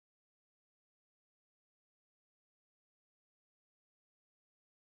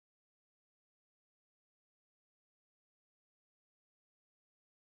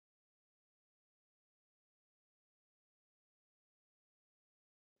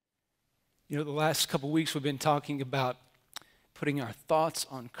You know, the last couple of weeks we've been talking about putting our thoughts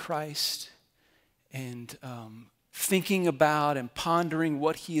on Christ and thinking about and pondering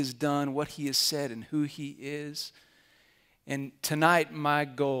what He has done, what He has said, and who He is. And tonight my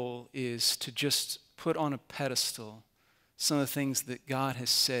goal is to just put on a pedestal some of the things that God has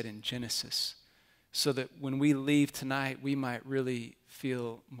said in Genesis, so that when we leave tonight, we might really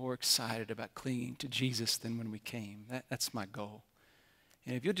feel more excited about clinging to Jesus than when we came. That's my goal.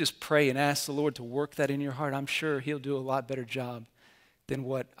 And if you'll just pray and ask the Lord to work that in your heart, I'm sure He'll do a lot better job than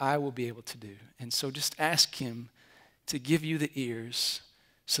what I will be able to do. And so just ask Him to give you the ears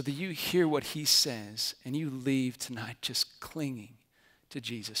so that you hear what He says and you leave tonight just clinging to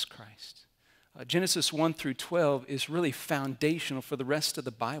Jesus Christ. Genesis 1 through 12 is really foundational for the rest of the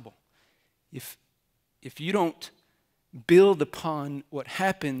Bible. If you don't build upon what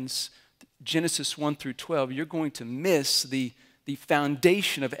happens, Genesis 1 through 12, you're going to miss the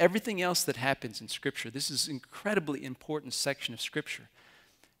foundation of everything else that happens in Scripture. This is an incredibly important section of Scripture.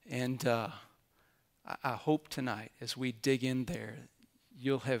 And I hope tonight, as we dig in there,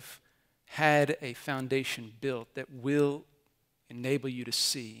 you'll have had a foundation built that will enable you to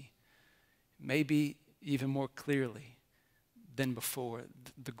see, maybe even more clearly than before,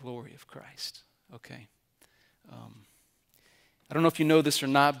 the glory of Christ. Okay? I don't know if you know this or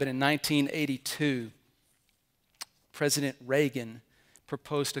not, but in 1982, President Reagan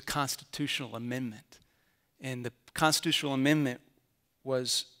proposed a constitutional amendment. And the constitutional amendment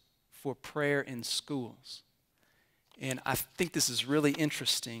was for prayer in schools. And I think this is really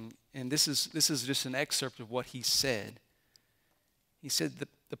interesting. And this is just an excerpt of what he said. He said,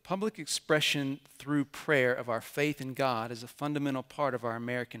 the public expression through prayer of our faith in God is a fundamental part of our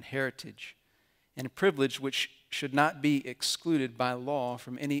American heritage and a privilege which should not be excluded by law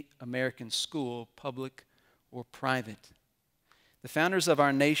from any American school, public or private. The founders of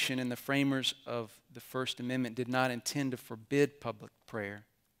our nation and the framers of the First Amendment did not intend to forbid public prayer.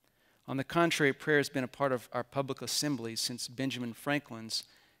 On the contrary, prayer has been a part of our public assemblies since Benjamin Franklin's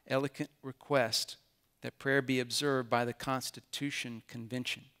eloquent request that prayer be observed by the Constitution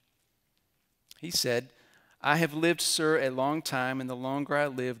Convention. He said, "I have lived, sir, a long time, and the longer I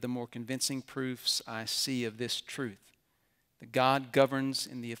live, the more convincing proofs I see of this truth, that God governs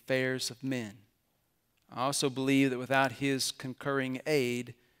in the affairs of men. I also believe that without His concurring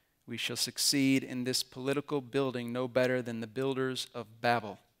aid, we shall succeed in this political building no better than the builders of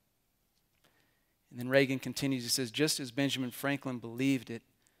Babel." And then Reagan continues, he says, "Just as Benjamin Franklin believed it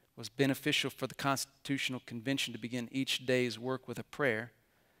was beneficial for the Constitutional Convention to begin each day's work with a prayer,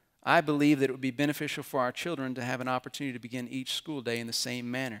 I believe that it would be beneficial for our children to have an opportunity to begin each school day in the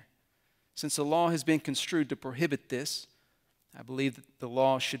same manner. Since the law has been construed to prohibit this, I believe that the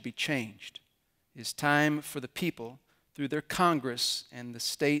law should be changed. It is time for the people, through their Congress and the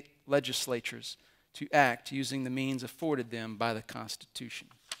state legislatures, to act using the means afforded them by the Constitution."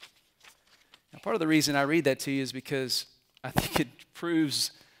 Now, part of the reason I read that to you is because I think it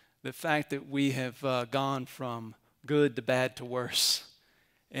proves the fact that we have gone from good to bad to worse.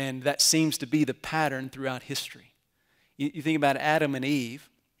 And that seems to be the pattern throughout history. You think about Adam and Eve,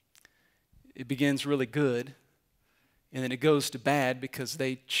 it begins really good, and then it goes to bad because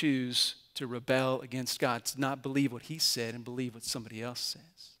they choose to rebel against God, to not believe what He said and believe what somebody else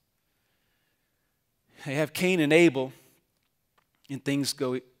says. They have Cain and Abel, and things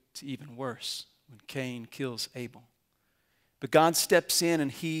go to even worse when Cain kills Abel. But God steps in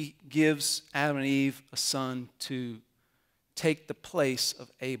and He gives Adam and Eve a son to take the place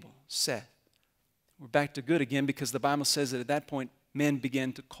of Abel, Seth. We're back to good again because the Bible says that at that point men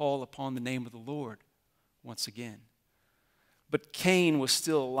began to call upon the name of the Lord once again. But Cain was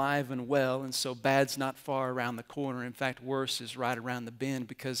still alive and well, and so bad's not far around the corner. In fact, worse is right around the bend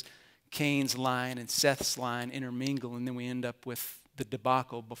because Cain's line and Seth's line intermingle, and then we end up with the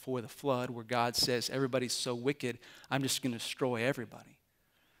debacle before the flood where God says, everybody's so wicked, I'm just going to destroy everybody.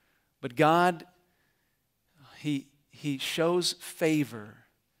 But God, He shows favor,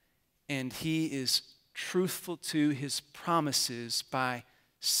 and He is truthful to His promises by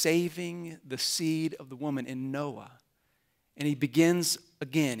saving the seed of the woman in Noah. And He begins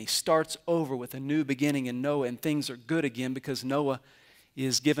again. He starts over with a new beginning in Noah, and things are good again because Noah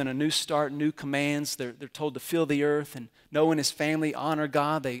is given a new start, new commands. They're told to fill the earth, and Noah and his family honor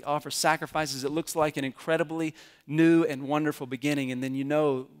God. They offer sacrifices. It looks like an incredibly new and wonderful beginning. And then you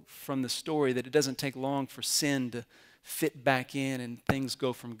know from the story that it doesn't take long for sin to fit back in, and things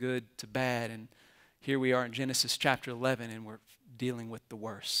go from good to bad. And here we are in Genesis chapter 11, and we're dealing with the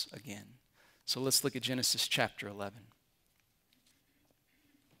worse again. So let's look at Genesis chapter 11.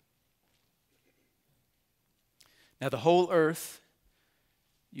 Now the whole earth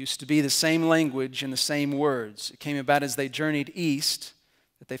used to be the same language and the same words. It came about as they journeyed east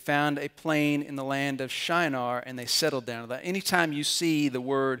that they found a plain in the land of Shinar, and they settled down. Anytime you see the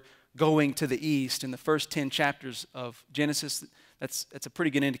word going to the east in the first 10 chapters of Genesis, that's a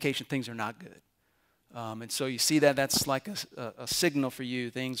pretty good indication things are not good. And so you see that's like a signal for you.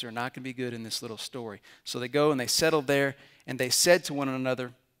 Things are not going to be good in this little story. So they go and they settled there, and they said to one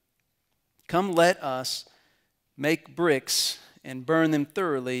another, "Come, let us make bricks and burn them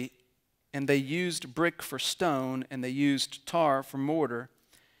thoroughly." And they used brick for stone, and they used tar for mortar.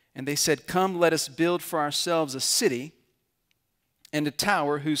 And they said, "Come, let us build for ourselves a city and a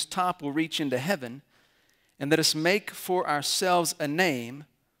tower whose top will reach into heaven, and let us make for ourselves a name.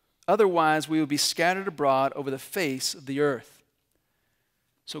 Otherwise, we will be scattered abroad over the face of the earth."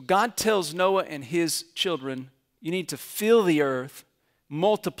 So God tells Noah and his children, you need to fill the earth,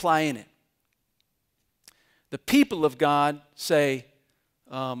 multiply in it. The people of God say,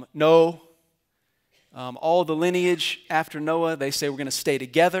 no. All the lineage after Noah, they say we're going to stay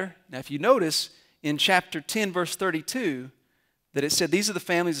together. Now, if you notice in chapter 10, verse 32, that it said, "These are the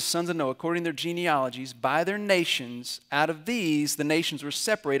families of sons of Noah, according to their genealogies, by their nations. Out of these, the nations were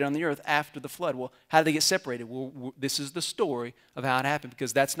separated on the earth after the flood." Well, how did they get separated? Well, this is the story of how it happened,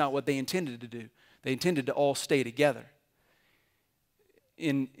 because that's not what they intended to do. They intended to all stay together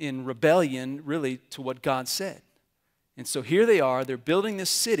in rebellion, really, to what God said. And so here they are. They're building this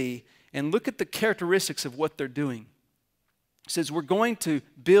city, and look at the characteristics of what they're doing. It says, we're going to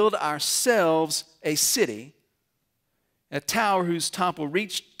build ourselves a city, a tower whose top will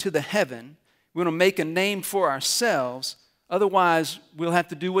reach to the heaven. We're going to make a name for ourselves. Otherwise, we'll have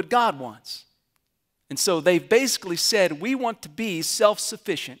to do what God wants. And so they've basically said, we want to be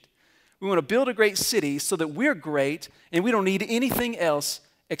self-sufficient. We want to build a great city so that we're great and we don't need anything else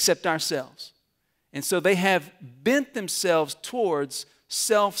except ourselves. And so they have bent themselves towards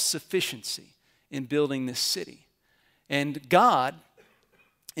self-sufficiency in building this city. And God,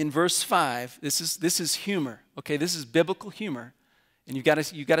 in verse 5, this is humor, okay? This is biblical humor. And you've got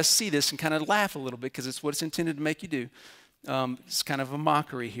to see this and kind of laugh a little bit, because it's what it's intended to make you do. It's kind of a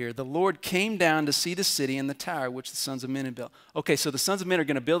mockery here. "The Lord came down to see the city and the tower which the sons of men had built." Okay, so the sons of men are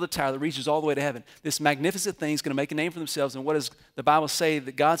going to build a tower that reaches all the way to heaven. This magnificent thing is going to make a name for themselves. And what does the Bible say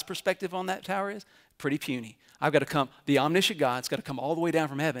that God's perspective on that tower is? Pretty puny. I've got to come, the omniscient God's got to come all the way down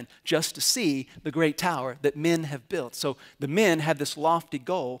from heaven just to see the great tower that men have built. So the men had this lofty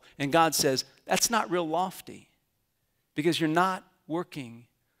goal, and God says, that's not real lofty, because you're not working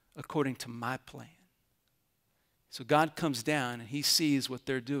according to my plan. So God comes down, and he sees what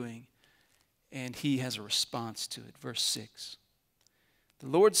they're doing, and he has a response to it. Verse 6. "The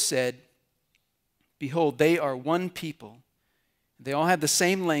Lord said, behold, they are one people. They all have the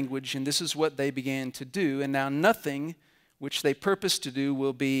same language, and this is what they began to do. And now nothing which they purpose to do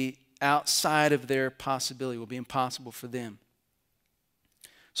will be outside of their possibility, will be impossible for them.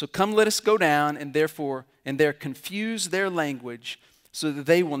 So come, let us go down, and there confuse their language, so that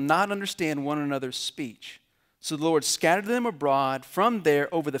they will not understand one another's speech." So the Lord scattered them abroad from there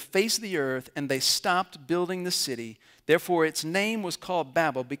over the face of the earth, and they stopped building the city. Therefore its name was called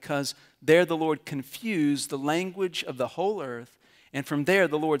Babel, because there the Lord confused the language of the whole earth. And from there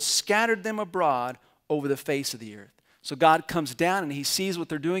the Lord scattered them abroad over the face of the earth. So God comes down and he sees what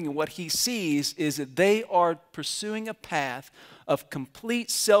they're doing, and what he sees is that they are pursuing a path of complete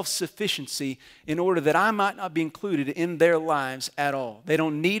self-sufficiency in order that I might not be included in their lives at all. They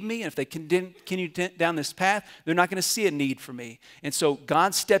don't need me, and if they continue down this path, they're not going to see a need for me. And so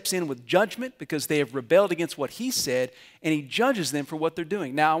God steps in with judgment because they have rebelled against what he said, and he judges them for what they're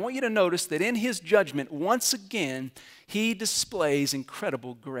doing. Now, I want you to notice that in his judgment, once again, he displays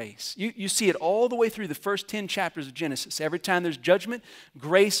incredible grace. You see it all the way through the first 10 chapters of Genesis. Every time there's judgment,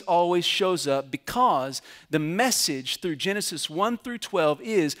 grace always shows up, because the message through Genesis 1 through 12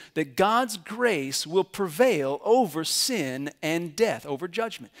 is that God's grace will prevail over sin and death, over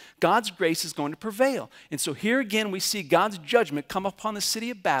judgment. God's grace is going to prevail. And so here again we see God's judgment come upon the city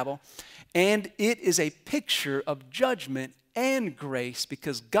of Babel, and it is a picture of judgment and grace,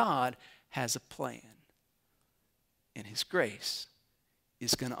 because God has a plan. And his grace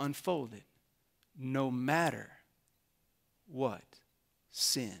is going to unfold it no matter what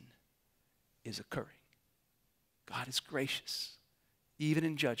sin is occurring. God is gracious, even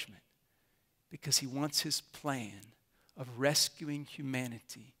in judgment, because he wants his plan of rescuing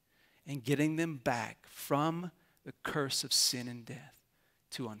humanity and getting them back from the curse of sin and death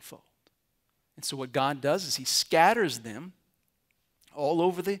to unfold. And so what God does is he scatters them all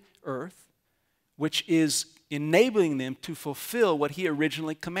over the earth, which is enabling them to fulfill what he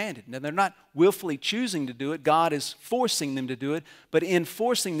originally commanded. Now, they're not willfully choosing to do it. God is forcing them to do it. But in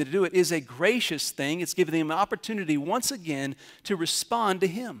forcing them to do it is a gracious thing. It's giving them an opportunity once again to respond to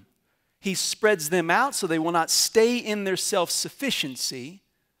him. He spreads them out so they will not stay in their self-sufficiency,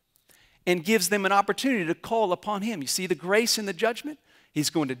 and gives them an opportunity to call upon him. You see the grace and the judgment? He's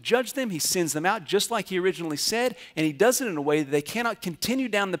going to judge them. He sends them out just like he originally said, and he does it in a way that they cannot continue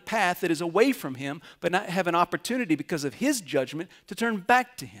down the path that is away from him, but not have an opportunity because of his judgment to turn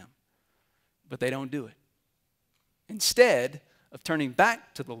back to him. But they don't do it. Instead of turning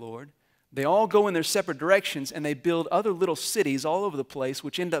back to the Lord, they all go in their separate directions, and they build other little cities all over the place,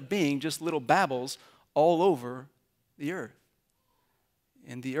 which end up being just little Babels all over the earth.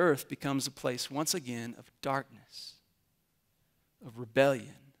 And the earth becomes a place once again of darkness, of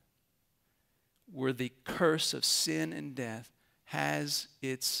rebellion, where the curse of sin and death has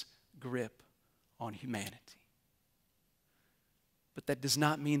its grip on humanity. But that does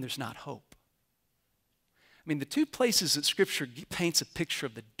not mean there's not hope. I mean, the two places that Scripture paints a picture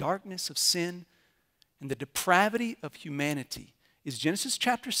of the darkness of sin and the depravity of humanity is Genesis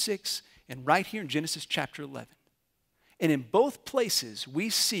chapter 6 and right here in Genesis chapter 11. And in both places,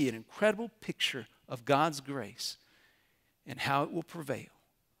 we see an incredible picture of God's grace and how it will prevail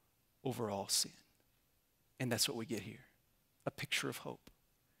over all sin. And that's what we get here, a picture of hope.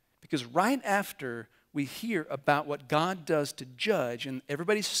 Because right after we hear about what God does to judge and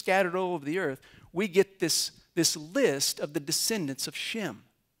everybody's scattered all over the earth, we get this list of the descendants of Shem.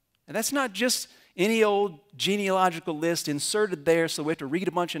 And that's not just any old genealogical list inserted there so we have to read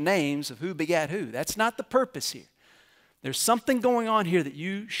a bunch of names of who begat who. That's not the purpose here. There's something going on here that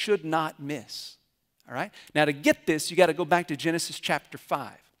you should not miss. All right? Now, to get this, you got to go back to Genesis chapter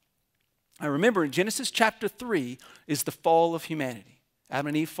 5. I remember in Genesis chapter 3 is the fall of humanity. Adam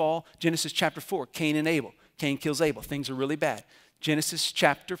and Eve fall. Genesis chapter 4, Cain and Abel. Cain kills Abel. Things are really bad. Genesis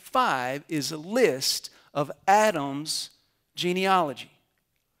chapter 5 is a list of Adam's genealogy.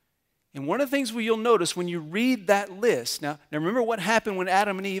 And one of the things you'll notice when you read that list, now remember what happened when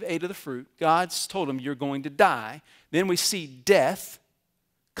Adam and Eve ate of the fruit. God's told them, you're going to die. Then we see death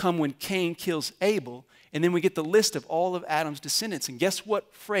come when Cain kills Abel. And then we get the list of all of Adam's descendants. And guess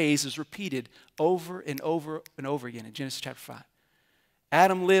what phrase is repeated over and over and over again in Genesis chapter 5?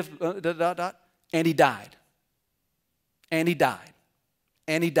 Adam lived, and he died. And he died.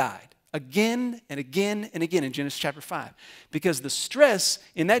 And he died. Again and again and again in Genesis chapter 5. Because the stress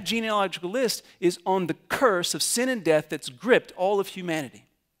in that genealogical list is on the curse of sin and death that's gripped all of humanity.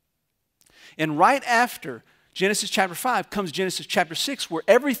 And right after Genesis chapter 5 comes Genesis chapter 6, where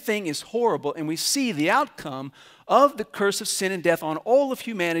everything is horrible and we see the outcome of the curse of sin and death on all of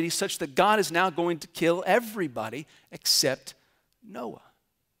humanity, such that God is now going to kill everybody except Noah.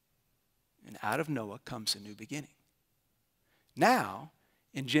 And out of Noah comes a new beginning. Now,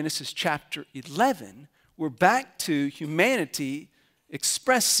 in Genesis chapter 11, we're back to humanity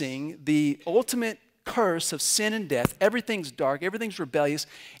expressing the ultimate curse of sin and death. Everything's dark, everything's rebellious,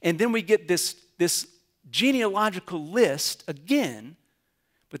 and then we get this genealogical list again,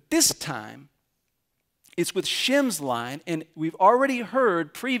 but this time it's with Shem's line, and we've already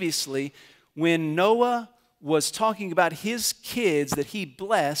heard previously when Noah was talking about his kids that he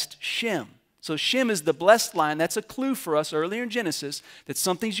blessed Shem. So Shem is the blessed line. That's a clue for us earlier in Genesis that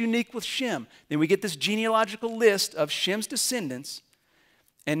something's unique with Shem. Then we get this genealogical list of Shem's descendants.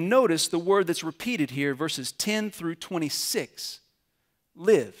 And notice the word that's repeated here, verses 10 through 26.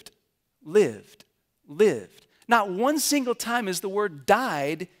 Lived, lived, lived. Not one single time is the word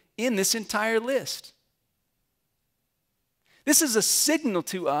died in this entire list. This is a signal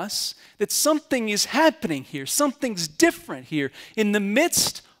to us that something is happening here. Something's different here. In the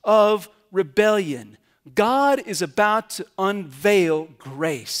midst of rebellion, God is about to unveil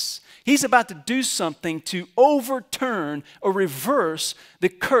grace. He's about to do something to overturn or reverse the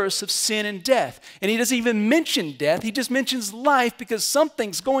curse of sin and death. And he doesn't even mention death. He just mentions life because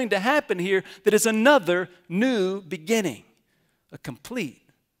something's going to happen here that is another new beginning. A complete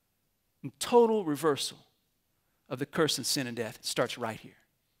and total reversal of the curse of sin and death. It starts right here.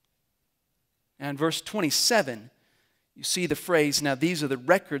 And in verse 27, you see the phrase, now these are the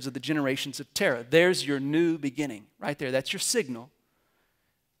records of the generations of Terah. There's your new beginning. Right there, that's your signal.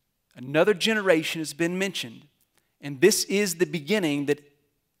 Another generation has been mentioned. And this is the beginning that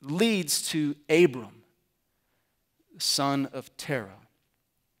leads to Abram, the son of Terah.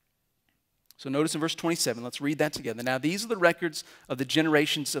 So notice in verse 27, let's read that together. Now these are the records of the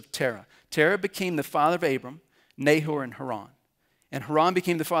generations of Terah. Terah became the father of Abram, Nahor, and Haran. And Haran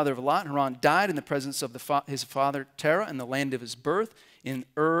became the father of Lot, and Haran died in the presence of his father Terah in the land of his birth, in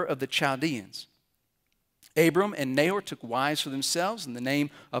Ur of the Chaldeans. Abram and Nahor took wives for themselves, and the name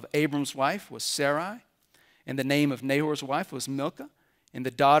of Abram's wife was Sarai, and the name of Nahor's wife was Milcah, and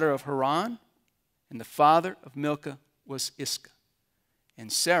the daughter of Haran, and the father of Milcah was Iscah.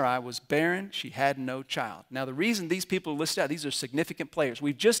 And Sarai was barren, she had no child. Now the reason these people are listed out, these are significant players.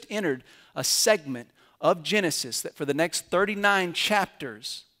 We've just entered a segment of Genesis that for the next 39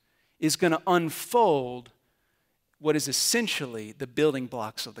 chapters is going to unfold what is essentially the building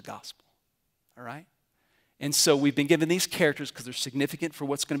blocks of the gospel. All right? And so we've been given these characters because they're significant for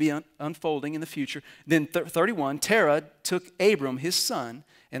what's going to be unfolding in the future. Then 31, Terah took Abram, his son,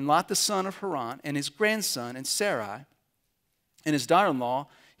 and Lot the son of Haran, and his grandson, and Sarai, and his daughter-in-law,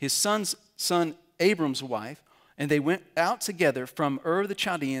 his son's son Abram's wife, and they went out together from Ur of the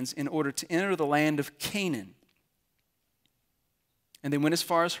Chaldeans in order to enter the land of Canaan. And they went as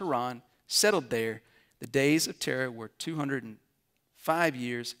far as Haran, settled there. The days of Terah were 205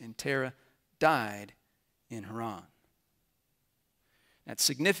 years, and Terah died in Haran. That's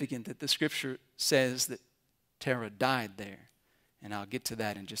significant that the scripture says that Terah died there. And I'll get to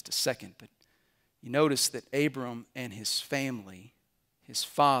that in just a second. But you notice that Abram and his family, his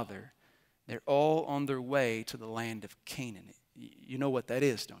father, they're all on their way to the land of Canaan. You know what that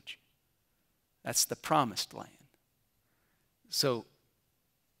is, don't you? That's the promised land. So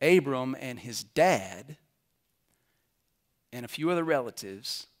Abram and his dad and a few other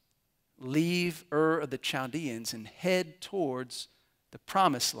relatives leave Ur of the Chaldeans and head towards the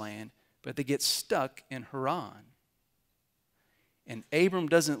promised land, but they get stuck in Haran. And Abram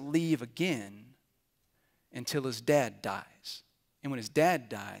doesn't leave again until his dad dies. And when his dad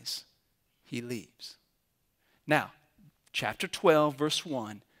dies, he leaves. Now, chapter 12, verse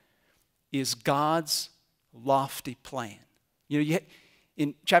 1 is God's lofty plan.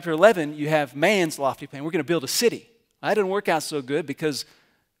 In chapter 11, you have man's lofty plan. We're going to build a city. That didn't work out so good because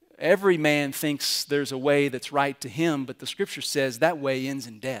every man thinks there's a way that's right to him, but the scripture says that way ends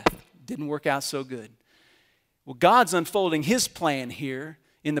in death. Didn't work out so good. Well, God's unfolding his plan here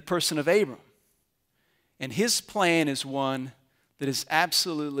in the person of Abram. And his plan is one that is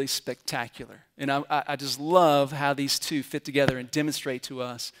absolutely spectacular. And I just love how these two fit together and demonstrate to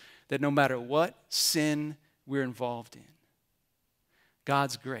us that no matter what sin we're involved in,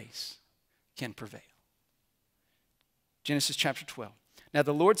 God's grace can prevail. Genesis chapter 12. Now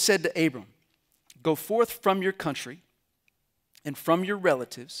the Lord said to Abram, "Go forth from your country and from your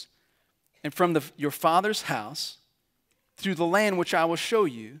relatives and from your father's house through the land which I will show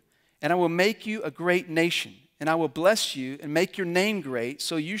you, and I will make you a great nation, and I will bless you and make your name great,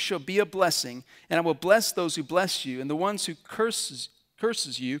 so you shall be a blessing, and I will bless those who bless you, and the ones who curses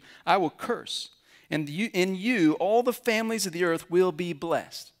you I will curse. And in you all the families of the earth will be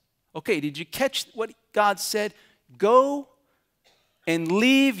blessed." Okay, did you catch what God said? Go and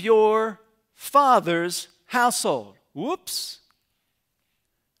leave your father's household. Whoops.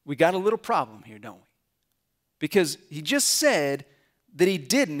 We got a little problem here, don't we? Because he just said that he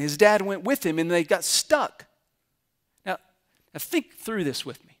didn't. His dad went with him and they got stuck. Now think through this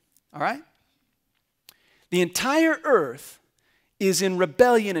with me, all right? The entire earth is in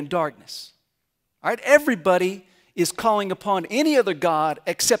rebellion and darkness. All right? Everybody is calling upon any other God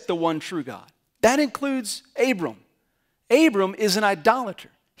except the one true God. That includes Abram. Abram is an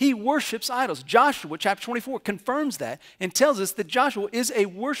idolater. He worships idols. Joshua chapter 24 confirms that and tells us that Joshua is a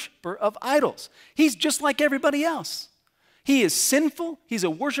worshiper of idols. He's just like everybody else. He is sinful. He's a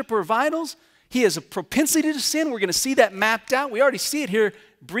worshiper of idols. He has a propensity to sin. We're going to see that mapped out. We already see it here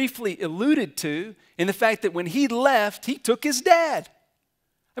briefly alluded to in the fact that when he left, he took his dad.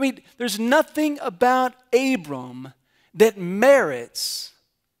 I mean, there's nothing about Abram that merits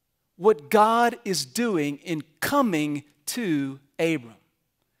what God is doing in coming to Abram.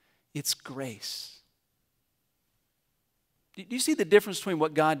 It's grace. Do you see the difference between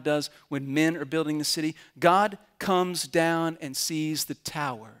what God does when men are building the city? God comes down and sees the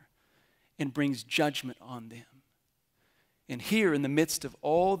tower and brings judgment on them. And here in the midst of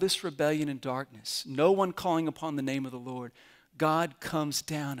all this rebellion and darkness, no one calling upon the name of the Lord, God comes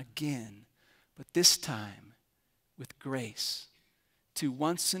down again, but this time with grace to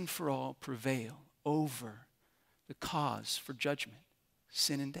once and for all prevail over the cause for judgment,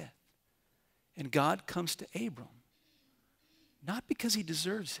 sin and death. And God comes to Abram, not because he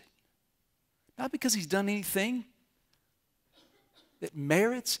deserves it, not because he's done anything that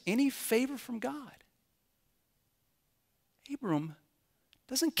merits any favor from God. Abram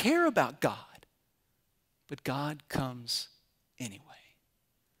doesn't care about God, but God comes anyway.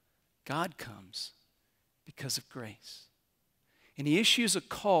 God comes because of grace. And he issues a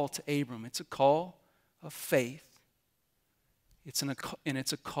call to Abram. It's a call of faith. It's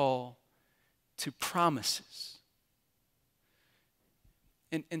a call to promises.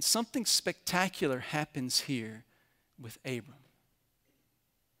 And something spectacular happens here with Abram.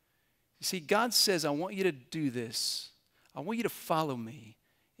 You see, God says, I want you to do this. I want you to follow me,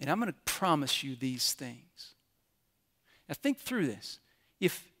 and I'm going to promise you these things. Now think through this.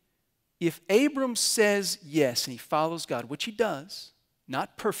 If Abram says yes and he follows God, which he does,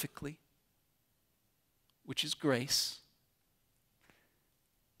 not perfectly, which is grace.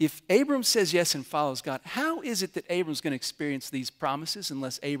 If Abram says yes and follows God, how is it that Abram's going to experience these promises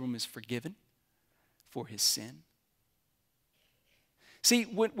unless Abram is forgiven for his sin? See,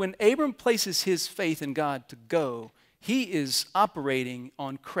 when Abram places his faith in God to go, he is operating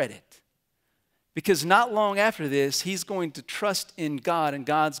on credit. Because not long after this, he's going to trust in God, and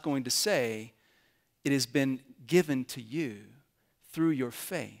God's going to say, it has been given to you through your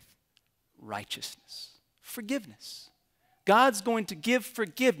faith, righteousness, forgiveness. God's going to give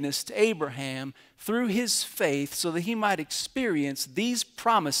forgiveness to Abraham through his faith so that he might experience these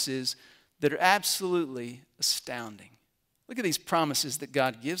promises that are absolutely astounding. Look at these promises that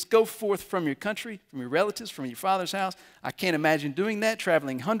God gives. Go forth from your country, from your relatives, from your father's house. I can't imagine doing that,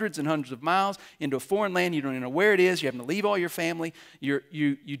 traveling hundreds and hundreds of miles into a foreign land. You don't even know where it is. You're having to leave all your family. You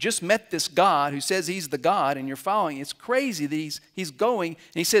just met this God who says he's the God, and you're following. It's crazy that he's going,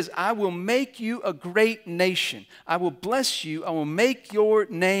 and he says, I will make you a great nation. I will bless you. I will make your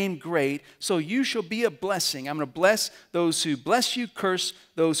name great, so you shall be a blessing. I'm going to bless those who bless you, curse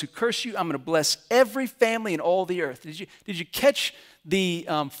those who curse you. I'm going to bless every family in all the earth. Did you catch the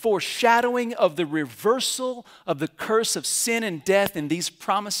foreshadowing of the reversal of the curse of sin and death in these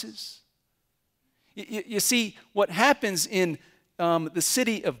promises? You see, what happens in the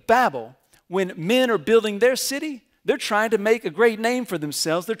city of Babel, when men are building their city, they're trying to make a great name for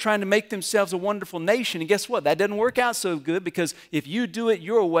themselves. They're trying to make themselves a wonderful nation. And guess what? That doesn't work out so good, because if you do it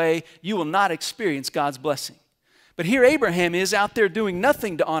your way, you will not experience God's blessing. But here Abraham is out there doing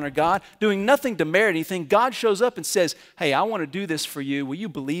nothing to honor God, doing nothing to merit anything. God shows up and says, hey, I want to do this for you. Will you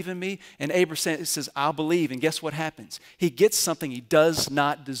believe in me? And Abraham says, I'll believe. And guess what happens? He gets something he does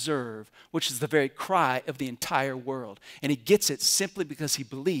not deserve, which is the very cry of the entire world. And he gets it simply because he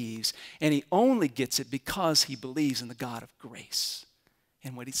believes, and he only gets it because he believes in the God of grace.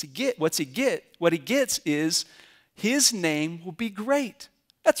 And what he gets is his name will be great.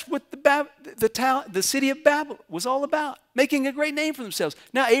 That's what the city of Babel was all about, making a great name for themselves.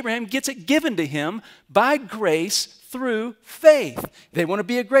 Now Abraham gets it given to him by grace through faith. They want to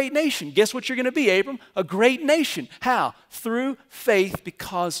be a great nation. Guess what you're going to be, Abram? A great nation. How? Through faith,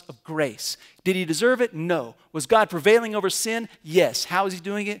 because of grace. Did he deserve it? No. Was God prevailing over sin? Yes. How is he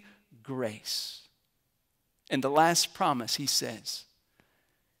doing it? Grace. And the last promise, he says,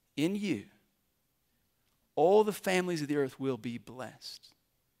 in you, all the families of the earth will be blessed.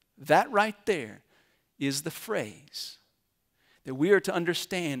 That right there is the phrase that we are to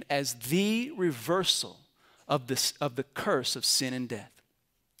understand as the reversal of the curse of sin and death.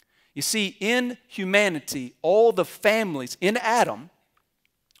 You see, in humanity, all the families, in Adam,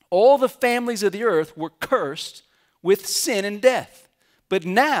 all the families of the earth were cursed with sin and death. But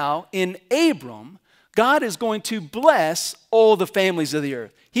now, in Abram, God is going to bless all the families of the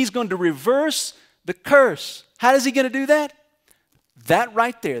earth. He's going to reverse the curse. How is he going to do that? That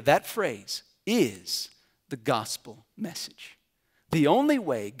right there, that phrase, is the gospel message. The only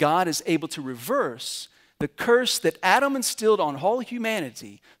way God is able to reverse the curse that Adam instilled on all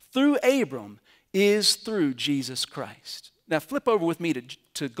humanity through Abram is through Jesus Christ. Now flip over with me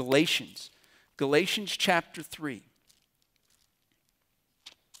to Galatians. Galatians chapter 3.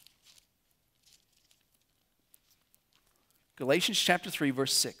 Galatians chapter 3,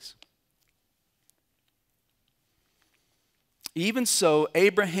 verse 6. Even so,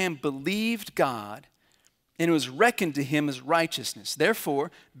 Abraham believed God, and it was reckoned to him as righteousness.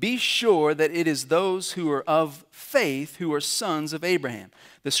 Therefore, be sure that it is those who are of faith who are sons of Abraham.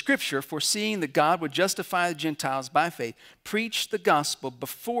 The scripture, foreseeing that God would justify the Gentiles by faith, preached the gospel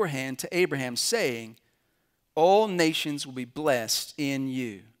beforehand to Abraham, saying, all nations will be blessed in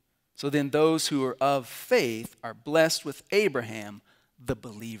you. So then those who are of faith are blessed with Abraham, the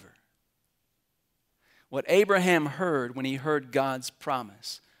believer. What Abraham heard when he heard God's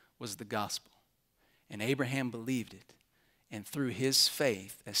promise was the gospel. And Abraham believed it. And through his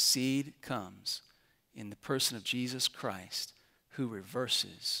faith, a seed comes in the person of Jesus Christ, who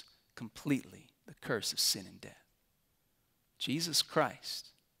reverses completely the curse of sin and death. Jesus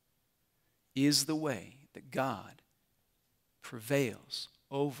Christ is the way that God prevails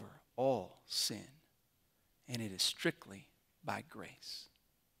over all sin. And it is strictly by grace.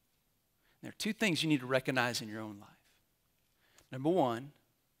 There are two things you need to recognize in your own life. Number one,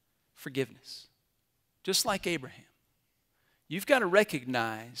 forgiveness. just like Abraham. You've got to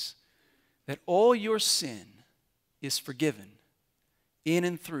recognize that all your sin is forgiven in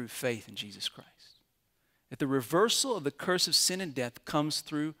and through faith in Jesus Christ. That the reversal of the curse of sin and death comes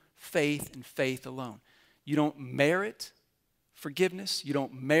through faith and faith alone. You don't merit forgiveness. You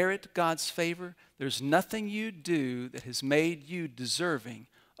don't merit God's favor. There's nothing you do that has made you deserving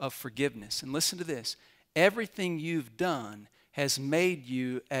of forgiveness. And listen to this. Everything you've done has made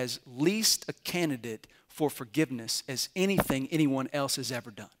you as least a candidate for forgiveness as anything anyone else has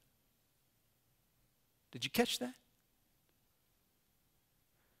ever done. Did you catch that?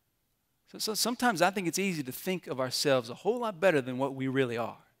 So sometimes I think it's easy to think of ourselves a whole lot better than what we really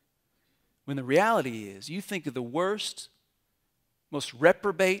are. When the reality is, you think of the worst, most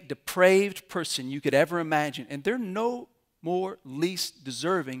reprobate, depraved person you could ever imagine, and they're no more least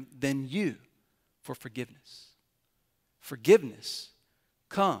deserving than you for forgiveness. Forgiveness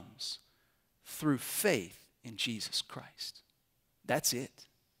comes through faith in Jesus Christ. That's it.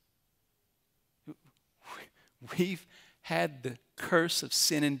 We've had the curse of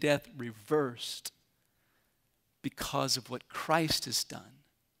sin and death reversed because of what Christ has done,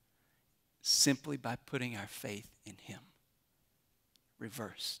 simply by putting our faith in Him.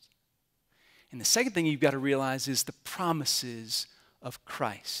 Reversed. And the second thing you've got to realize is the promises of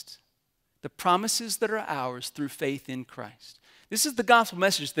Christ. The promises that are ours through faith in Christ. This is the gospel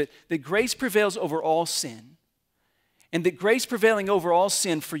message that grace prevails over all sin. And that grace prevailing over all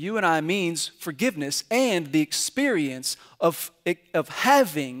sin for you and I means forgiveness and the experience of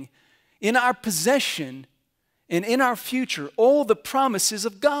having in our possession and in our future all the promises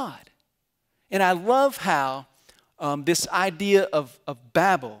of God. And I love how this idea of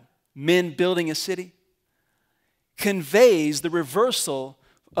Babel, men building a city, conveys the reversal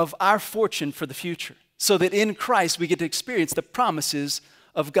of our fortune for the future, so that in Christ we get to experience the promises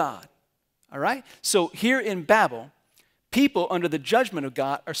of God. All right? So here in Babel, people under the judgment of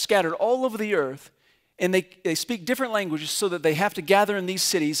God are scattered all over the earth, and they speak different languages so that they have to gather in these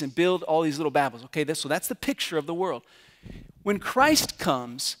cities and build all these little Babels. Okay, so that's the picture of the world. When Christ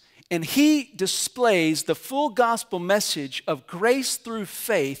comes and He displays the full gospel message of grace through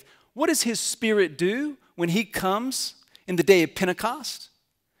faith, what does His Spirit do when He comes in the day of Pentecost?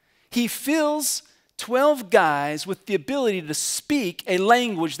 He fills 12 guys with the ability to speak a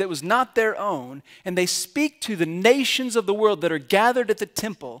language that was not their own, and they speak to the nations of the world that are gathered at the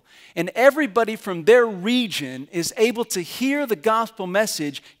temple, and everybody from their region is able to hear the gospel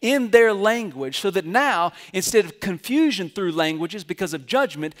message in their language, so that now, instead of confusion through languages because of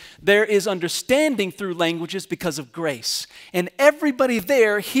judgment, there is understanding through languages because of grace. And everybody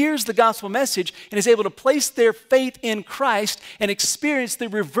there hears the gospel message and is able to place their faith in Christ and experience the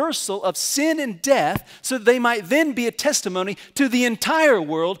reversal of sin and death, so that they might then be a testimony to the entire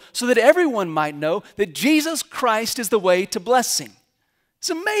world, so that everyone might know that Jesus Christ is the way to blessing. It's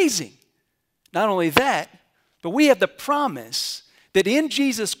amazing. Not only that, but we have the promise that in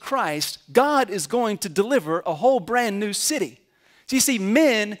Jesus Christ, God is going to deliver a whole brand new city. So you see,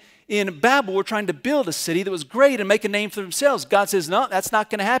 men in Babel were trying to build a city that was great and make a name for themselves. God says, no, that's not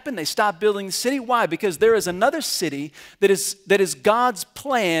going to happen. They stopped building the city. Why? Because there is another city that is God's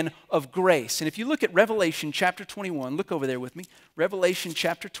plan of grace. And if you look at Revelation chapter 21, look over there with me. Revelation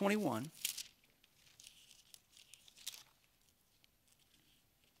chapter 21.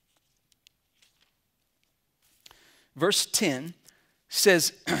 Verse 10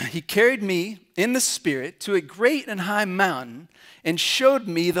 says, He carried me in the Spirit to a great and high mountain and showed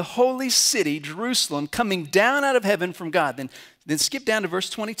me the holy city, Jerusalem, coming down out of heaven from God. Then skip down to verse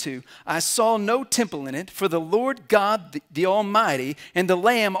 22. I saw no temple in it, for the Lord God, the Almighty, and the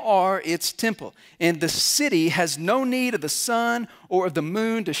Lamb are its temple. And the city has no need of the sun or of the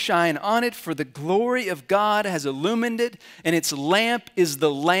moon to shine on it, for the glory of God has illumined it, and its lamp is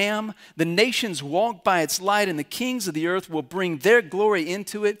the Lamb. The nations walk by its light, and the kings of the earth will bring their glory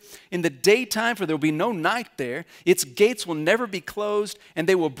into it. In the daytime, for there will be no night there, its gates will never be closed, and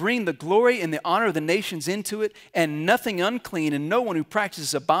they will bring the glory and the honor of the nations into it, and nothing unclean and no one who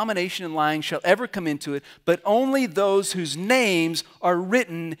practices abomination and lying shall ever come into it, but only those whose names are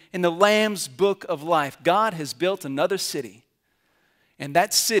written in the Lamb's book of life. God has built another city, and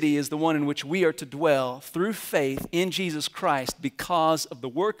that city is the one in which we are to dwell through faith in Jesus Christ because of the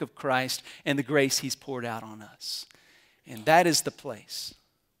work of Christ and the grace He's poured out on us. And that is the place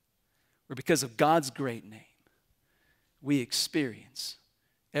where, because of God's great name, we experience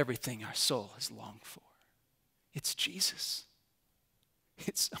everything our soul has longed for. It's Jesus.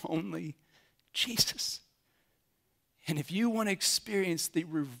 It's only Jesus. And if you want to experience the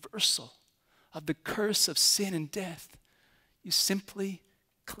reversal of the curse of sin and death, you simply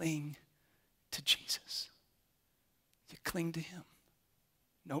cling to Jesus. You cling to him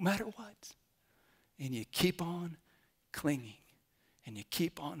no matter what. And you keep on clinging. And you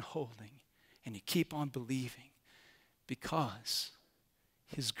keep on holding. And you keep on believing. Because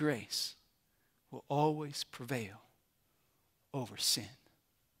his grace will always prevail over sin.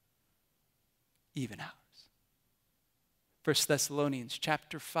 Even ours. 1 Thessalonians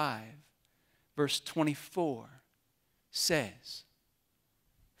chapter 5, verse 24 says,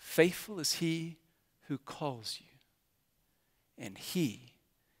 faithful is he who calls you, and he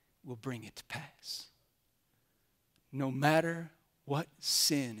will bring it to pass. No matter what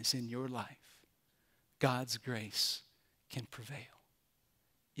sin is in your life, God's grace can prevail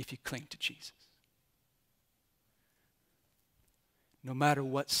if you cling to Jesus. No matter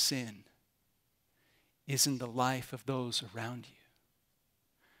what sin is in the life of those around you,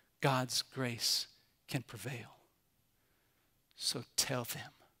 God's grace can prevail. So tell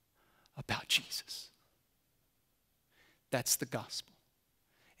them about Jesus. That's the gospel.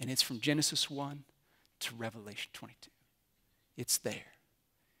 And it's from Genesis 1 to Revelation 22. It's there.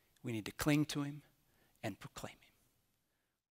 We need to cling to him and proclaim him.